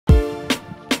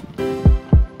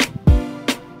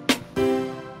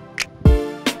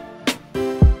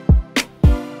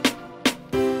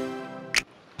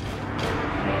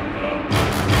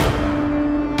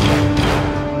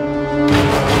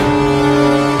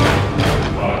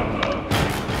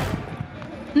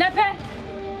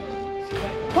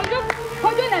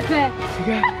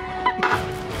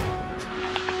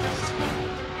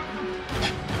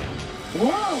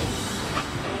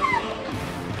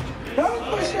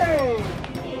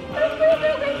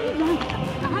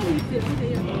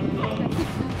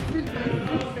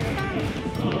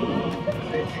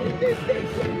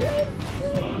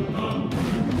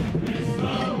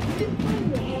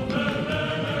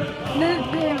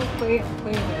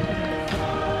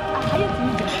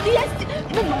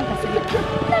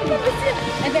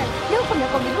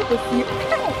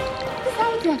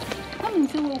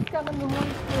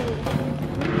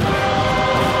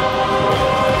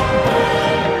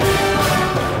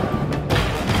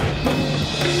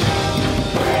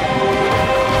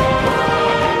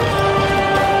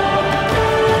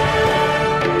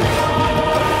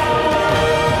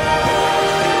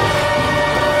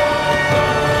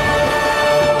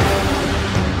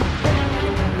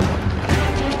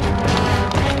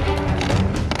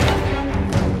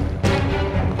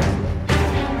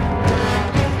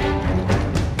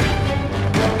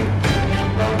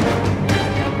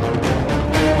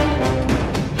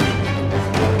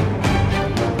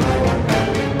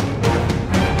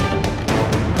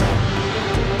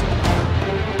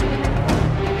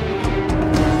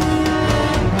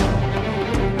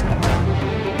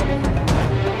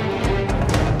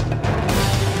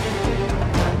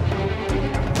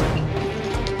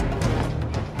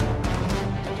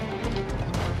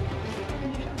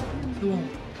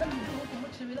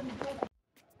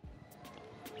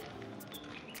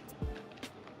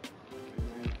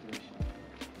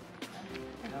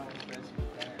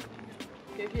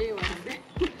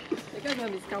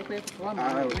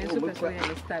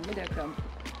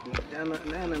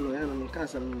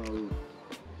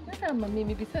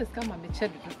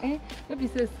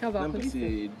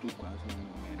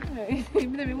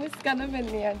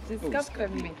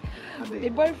The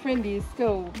boyfriend is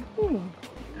so.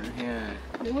 Yeah,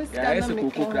 it's a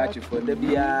cocoa cratch for the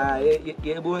beer.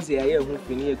 You won't say I am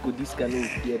who could discount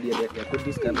it. Could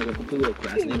discount a cocoa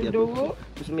crash.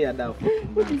 Push me a down.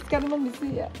 What is coming to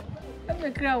see? I'm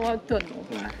a crowd out ton.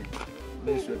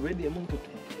 Ready a month.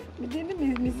 We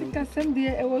didn't miss Cassam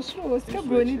dear. I was sure was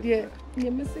Cabroni dear.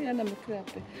 You must say I'm a crap.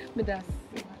 But that's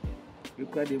you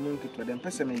cried a monkey for them.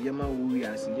 Pessam Yama, we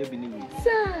are seeing you.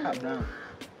 Sir,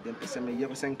 Then Pessam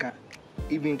Yabasenka.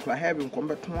 Even for having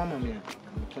combat to Mamma,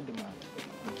 I told the man.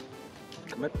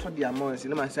 Come at the amount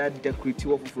in my side,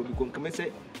 decorative for the come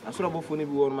say, I saw a funny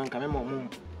woman come home.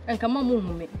 and come on,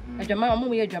 move. And your mamma,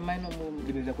 we are your mind.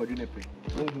 Give me the quadrille.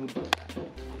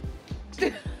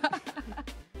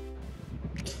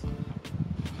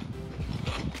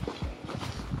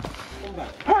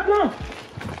 No!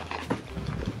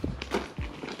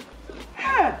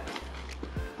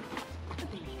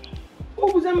 Who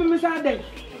was Miss Adey?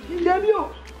 Debut.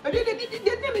 I didn't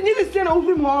need to stand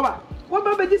over him. What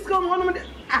about this come on?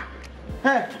 Ah,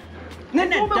 hey,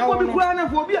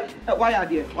 why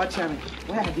are you? What channel?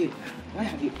 Why are you? Why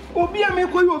are you? Obia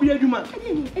make you be a human.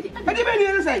 I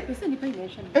didn't say.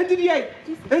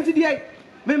 NTDA.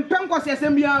 Men Pancos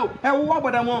SMBO, and what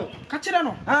about a monk? Catch it on,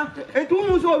 huh? And two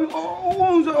months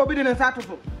owns obedience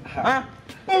article. Huh?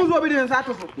 Owns obedience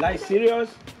article. Like serious?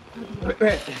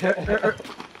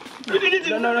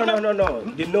 No.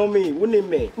 You know me, wouldn't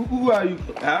me? Who are you?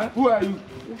 Huh? Who are you?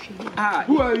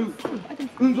 Who are you?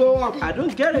 I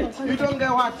don't get it. You don't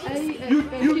get what?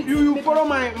 You follow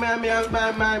my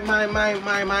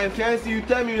fancy. You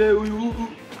tell me you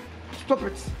stop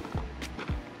it.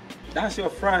 That's your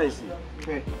friends.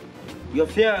 Okay. Your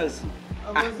fiance.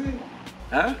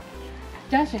 Huh?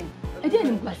 Dashing. I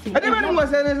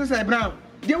didn't say Brown.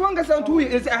 The one gets out 2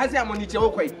 years has a money to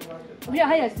okay. We are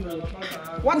higher.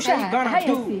 What are you gonna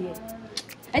do?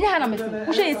 And Yahanamity.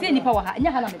 Who shall say any power? And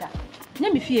Yahanamida.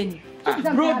 Let me fear you.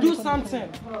 Bro, do something.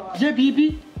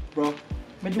 JBB. Bro.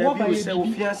 But what about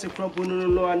you? Fiance crop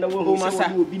no, and the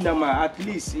woman will be number at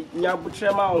least.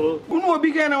 Yabutrema. Who will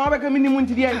begin our minimum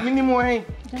to the end, minimum.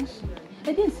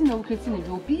 I didn't see no kids in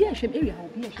the be a shame area.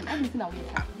 I didn't know.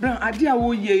 I dear,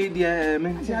 oh, ye, dear,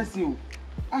 Mentas you.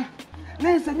 Ah,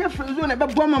 there's a different zone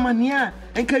about Bomber Mania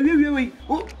and Carry.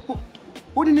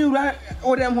 What do you write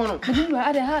or them one?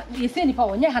 You say any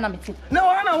power, Yahanamity. No,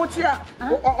 I know what's here.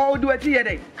 Or do it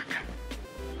here.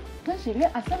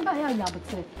 I sent by our number.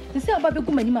 They say about the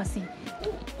woman you must see.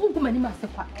 Woman must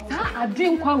have. I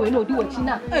drink quite well, do what you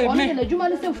know. Only the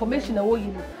humanist information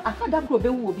away. I thought that probably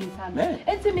would be time.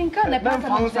 And to me, can't let them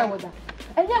found.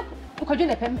 And yet, because you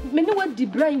know what the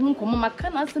brain won't come. My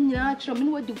canals and natural,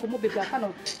 mean what you come up with your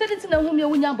canal. Said it's in a woman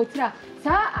when you're but here.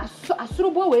 Sir, I saw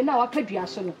boy now. I could be a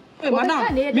son.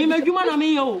 Madame, me make you man of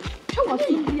me. Oh,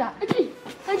 India.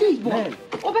 I just born.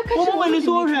 Over is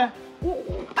all here.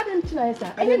 I didn't know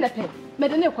that. I didn't pay.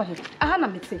 Madame, I have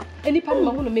not said any part of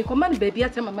my make a man baby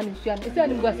at my money. Is there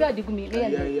any was I did me?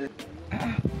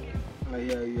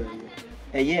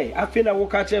 I feel I will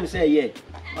catch him say, yeah.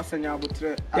 Listen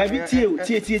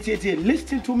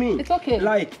to me. It's okay.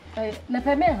 Like,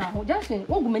 Nepemeha, Jashin,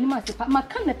 Ogumani Master, my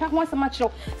can the pack once a match.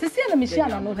 Cecilia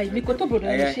Michiano, no, Mikoto,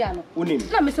 Michiano.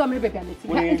 Let me saw me baby.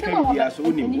 No.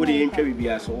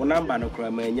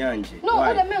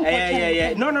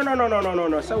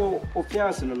 So,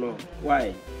 Ofiance, no.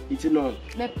 Why? It's no.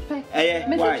 No.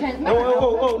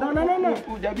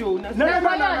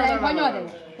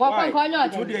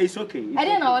 It's okay. I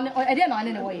didn't know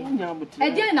anyway. I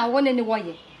didn't know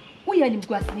anyway. We are in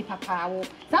Guasini Papa.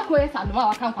 That way, and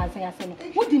I can't fancy us.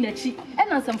 What didn't she?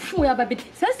 And some fool baby.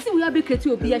 Says we are because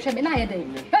you be a shame and I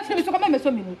did. That's me to come so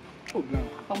many.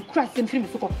 I'm crashing film.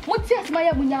 What yes, my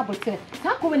Abunya,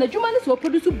 Taco when a journalist will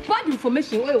produce bad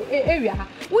information area.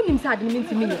 Wouldn't inside mean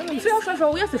to me.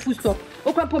 So, we have a full stop.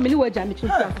 Oh, come for me, where Jamie to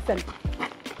send.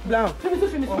 Blanc, I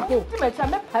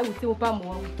will say,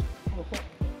 Obama.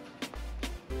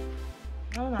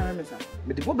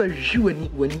 But the Boba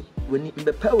when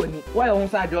the power, why on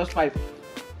side just 5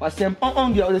 was sent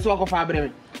on the other side of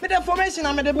Fabric. But the formation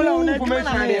I made a blow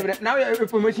information. Now you're a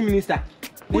information minister.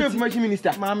 We have information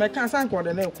minister. Mamma can't send what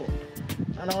the name.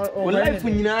 And all life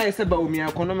when you know is about me,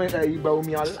 economic about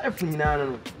me, life in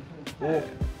Nano. Oh,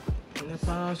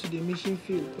 the mission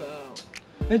field.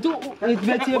 And it's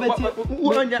better,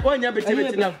 one year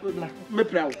better, me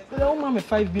proud. Oh, Mamma,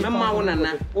 5 billion.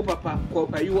 Mamma, oh, Papa,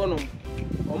 you want them.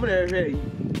 I'm going to ready.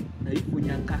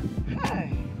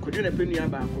 Could you not pay me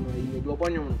back on your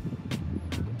bonnet?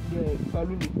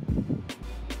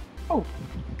 Oh,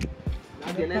 I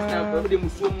can understand them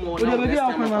so more.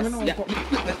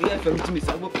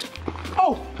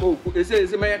 Oh, it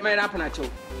says, my apple.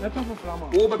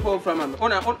 Over from him. On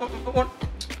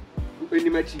the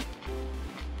match.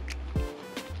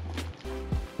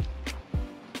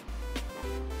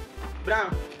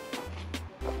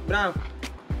 Brown.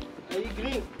 Are you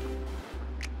green?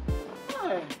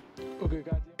 Okay,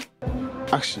 got you.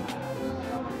 Action.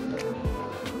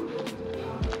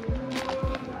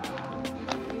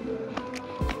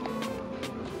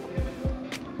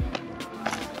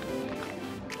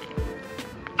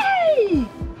 Hey!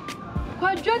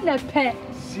 Quadrilla pet.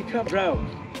 Sika Brown.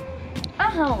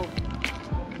 Aha.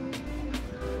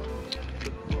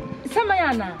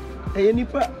 Samayana. Hey,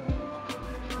 Nipa.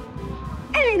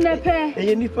 Hey, Nepe.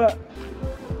 Hey, Nipa.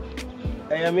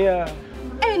 Hey, Amia.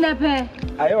 Hey, Nepe.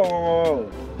 Ayo.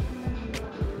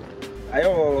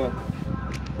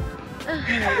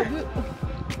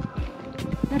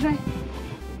 Nepe.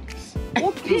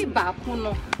 Opi ba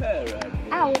kuno.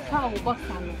 Ah, opa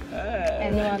obosa no.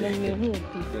 Eno anu me hu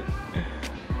opi.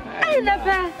 Hey,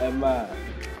 Nepe. Emma.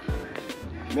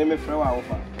 Me frɛ wa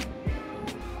ofa.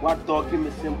 What talking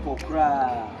me simple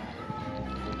cry.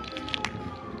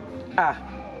 Ah.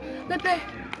 Nepe.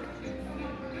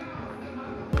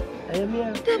 I am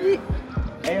here. David.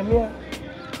 I am here.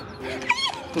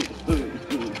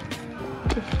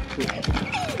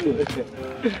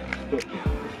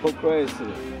 Oh, crazy.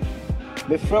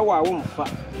 Me friend, I won't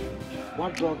fat.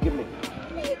 What do you give me?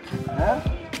 Huh?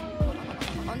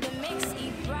 On the mix,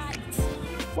 eat right.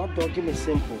 What do you give me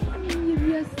simple?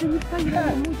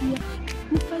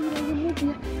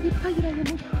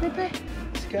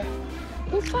 Sika.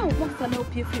 Who found what's an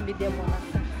OP for me?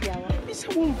 It's a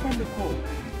woman from the call.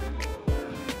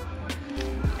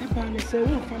 It's a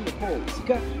woman from the call.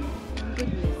 Sika.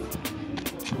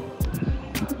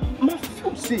 My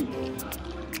food see.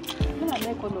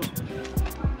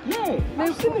 Yeah,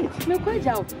 I've seen it. Me quite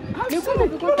out. I've seen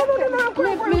it.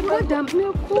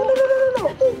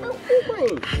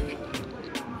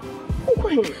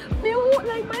 Me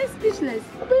like my speechless.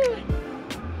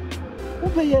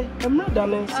 I'm not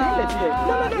done. Say it.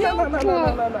 No.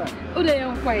 Oh, they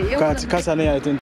are quiet. Kasa na ya